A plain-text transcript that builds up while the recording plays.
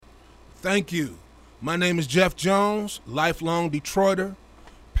Thank you. My name is Jeff Jones, lifelong Detroiter,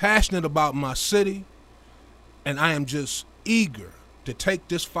 passionate about my city, and I am just eager to take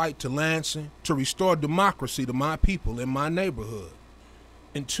this fight to Lansing to restore democracy to my people in my neighborhood.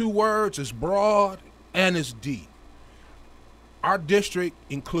 In two words, it's broad and it's deep. Our district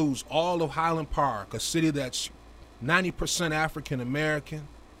includes all of Highland Park, a city that's 90% African American.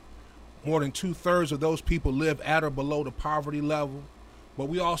 More than 2/3 of those people live at or below the poverty level. But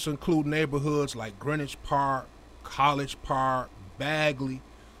we also include neighborhoods like Greenwich Park, College Park, Bagley,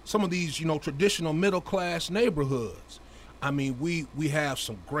 some of these, traditional middle class neighborhoods. I mean, we have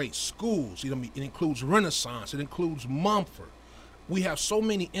some great schools. It includes Renaissance, it includes Mumford. We have so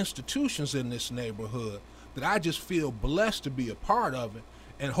many institutions in this neighborhood that I just feel blessed to be a part of it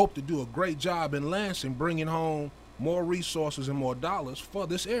and hope to do a great job in Lansing bringing home more resources and more dollars for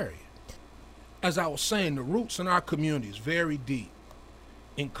this area. As I was saying, the roots in our community is very deep.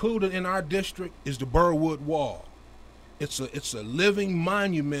 Included in our district is the Burwood Wall. It's a living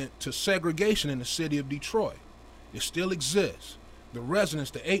monument to segregation in the city of Detroit. It still exists. The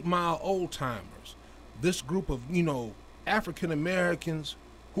residents, the 8 Mile old timers, this group of, African Americans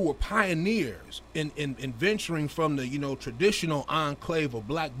who were pioneers in venturing from the, traditional enclave of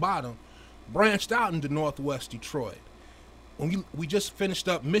Black Bottom, branched out into Northwest Detroit. We just finished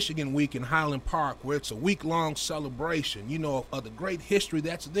up Michigan Week in Highland Park, where it's a week-long celebration, of the great history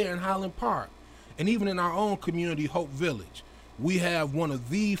that's there in Highland Park. And even in our own community, Hope Village, we have one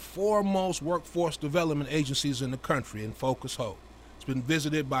of the foremost workforce development agencies in the country in Focus Hope. It's been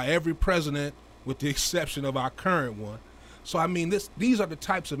visited by every president with the exception of our current one. So, these are the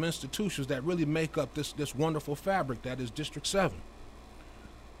types of institutions that really make up this wonderful fabric that is District 7.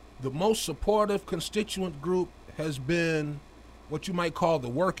 The most supportive constituent group has been what you might call the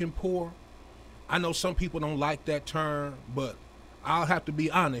working poor. I know some people don't like that term, but I'll have to be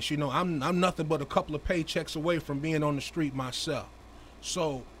honest. I'm nothing but a couple of paychecks away from being on the street myself.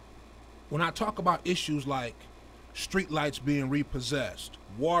 So when I talk about issues like streetlights being repossessed,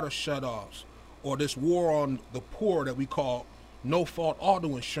 water shutoffs, or this war on the poor that we call no-fault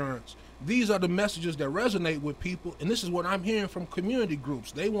auto insurance, these are the messages that resonate with people, and this is what I'm hearing from community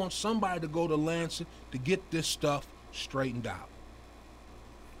groups. They want somebody to go to Lansing to get this stuff straightened out.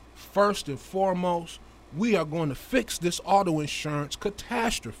 First and foremost, we are going to fix this auto insurance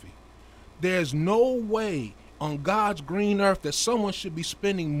catastrophe. There's no way on God's green earth that someone should be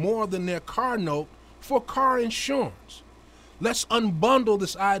spending more than their car note for car insurance. Let's unbundle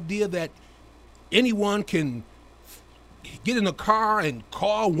this idea that anyone can get in a car and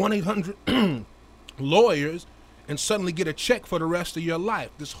call 1-800 lawyers and suddenly get a check for the rest of your life.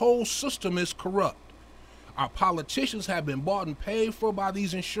 This whole system is corrupt. Our politicians have been bought and paid for by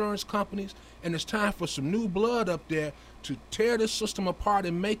these insurance companies, and it's time for some new blood up there to tear this system apart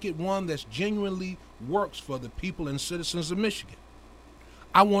and make it one that genuinely works for the people and citizens of Michigan.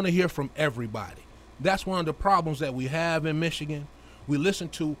 I want to hear from everybody. That's one of the problems that we have in Michigan. We listen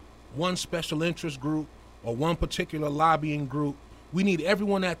to one special interest group or one particular lobbying group. We need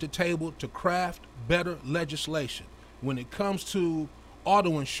everyone at the table to craft better legislation. When it comes to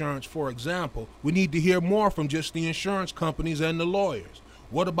auto insurance, for example, we need to hear more from just the insurance companies and the lawyers.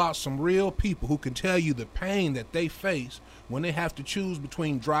 What about some real people who can tell you the pain that they face when they have to choose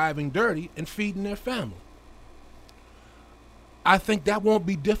between driving dirty and feeding their family? I think that won't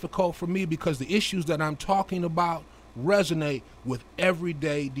be difficult for me because the issues that I'm talking about resonate with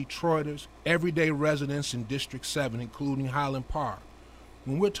everyday Detroiters, everyday residents in District 7, including Highland Park.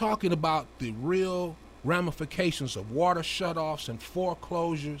 When we're talking about the real ramifications of water shutoffs and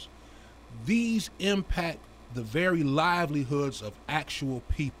foreclosures, these impact the very livelihoods of actual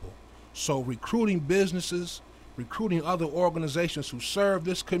people. So recruiting businesses, recruiting other organizations who serve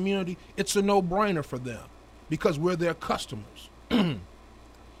this community, it's a no-brainer for them because we're their customers.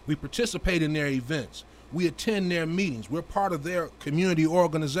 We participate in their events. We attend their meetings. We're part of their community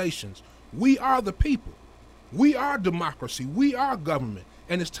organizations. We are the people. We are democracy. We are government.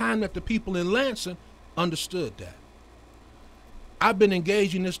 And it's time that the people in Lansing understood that. I've been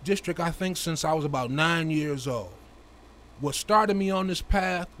engaged in this district, I think, since I was about 9 years old. What started me on this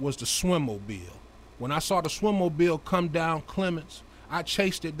path was the Swimmobile. When I saw the Swimmobile come down Clements, I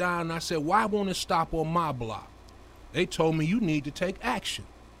chased it down and I said, why won't it stop on my block? They told me you need to take action.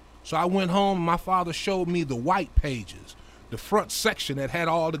 So I went home and my father showed me the white pages, the front section that had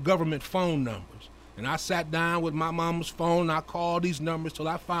all the government phone numbers. And I sat down with my mama's phone and I called these numbers till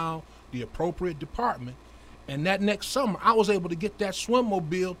I found the appropriate department. And that next summer, I was able to get that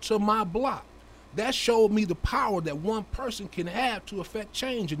Swimmobile to my block. That showed me the power that one person can have to affect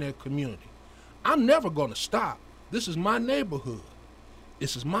change in their community. I'm never going to stop. This is my neighborhood.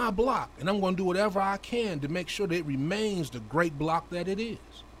 This is my block, and I'm going to do whatever I can to make sure that it remains the great block that it is.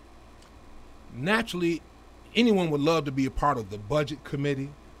 Naturally, anyone would love to be a part of the budget committee,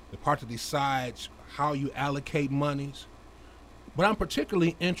 the part that decides how you allocate monies. But I'm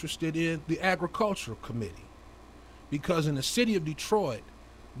particularly interested in the agricultural committee, because in the city of Detroit,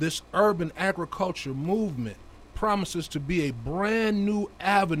 this urban agriculture movement promises to be a brand new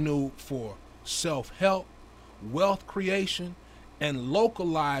avenue for self-help, wealth creation, and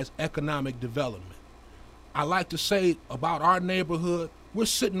localized economic development. I like to say about our neighborhood, we're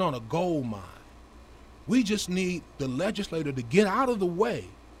sitting on a gold mine. We just need the legislator to get out of the way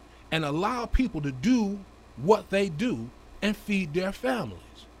and allow people to do what they do and feed their families.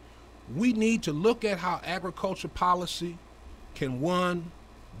 We need to look at how agriculture policy can, one,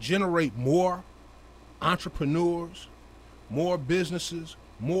 generate more entrepreneurs, more businesses,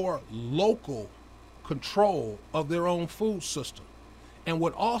 more local control of their own food system. And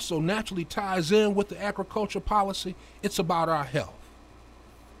what also naturally ties in with the agriculture policy, it's about our health.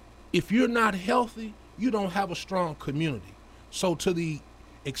 If you're not healthy, you don't have a strong community. So to the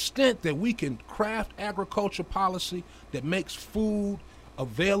extent that we can craft agriculture policy that makes food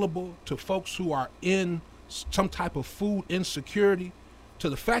available to folks who are in some type of food insecurity,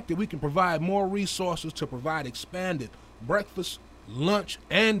 to the fact that we can provide more resources to provide expanded breakfast, lunch,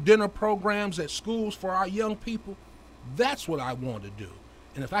 and dinner programs at schools for our young people, that's what I want to do.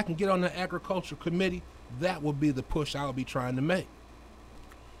 And if I can get on the agriculture committee, that will be the push I'll be trying to make.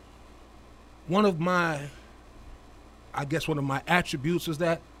 One of my attributes is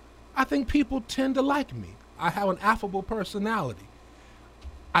that I think people tend to like me. I have an affable personality.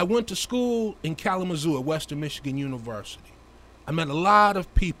 I went to school in Kalamazoo at Western Michigan University. I met a lot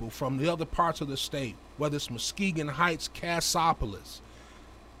of people from the other parts of the state, whether it's Muskegon Heights, Cassopolis.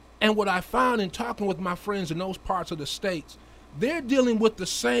 And what I found in talking with my friends in those parts of the states, they're dealing with the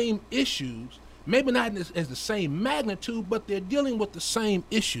same issues, maybe not as the same magnitude, but they're dealing with the same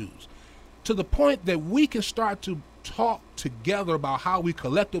issues, to the point that we can start to talk together about how we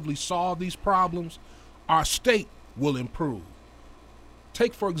collectively solve these problems. Our state will improve.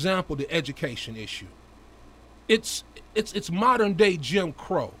 Take, for example, the education issue. It's modern day Jim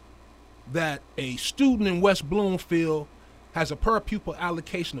Crow that a student in West Bloomfield has a per pupil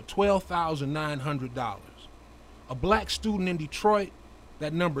allocation of $12,900. A black student in Detroit,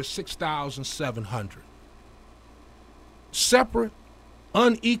 that number is $6,700. Separate,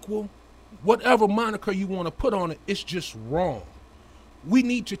 unequal, whatever moniker you want to put on it, it's just wrong. We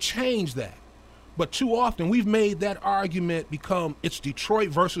need to change that. But too often we've made that argument become it's Detroit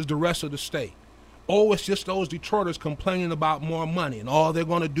versus the rest of the state. Oh, it's just those Detroiters complaining about more money and all they're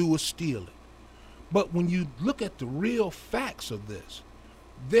going to do is steal it. But when you look at the real facts of this,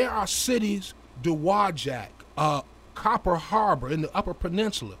 there are cities, Dowagiac, Copper Harbor in the Upper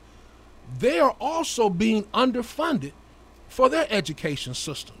Peninsula, they are also being underfunded for their education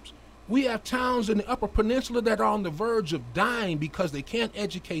systems. We have towns in the Upper Peninsula that are on the verge of dying because they can't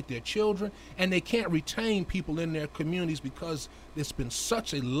educate their children and they can't retain people in their communities because there's been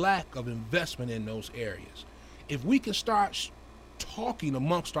such a lack of investment in those areas. If we can start talking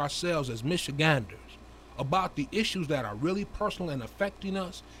amongst ourselves as Michiganders about the issues that are really personal and affecting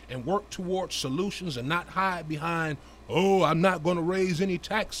us and work towards solutions and not hide behind, oh, I'm not going to raise any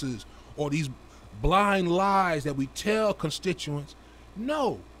taxes, or these blind lies that we tell constituents.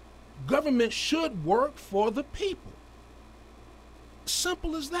 No. Government should work for the people.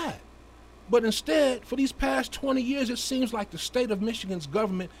 Simple as that. But instead, for these past 20 years, it seems like the state of Michigan's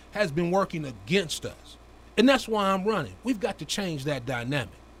government has been working against us. And that's why I'm running. We've got to change that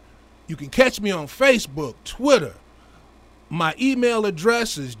dynamic. You can catch me on Facebook, Twitter. My email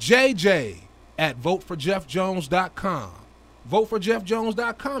address is jj@voteforjeffjones.com.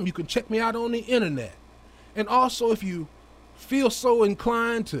 Voteforjeffjones.com. You can check me out on the internet. And also, if you feel so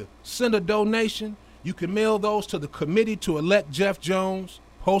inclined to send a donation, you can mail those to the Committee to Elect Jeff Jones,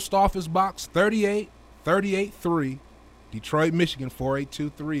 Post Office Box 38383, Detroit, Michigan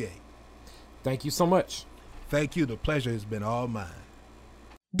 48238. Thank you so much. Thank you. The pleasure has been all mine.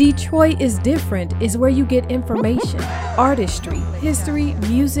 Detroit is Different is where you get information, artistry, history,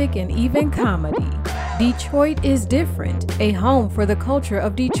 music, and even comedy. Detroit is Different, a home for the culture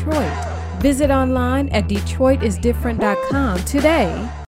of Detroit. Visit online at DetroitisDifferent.com today.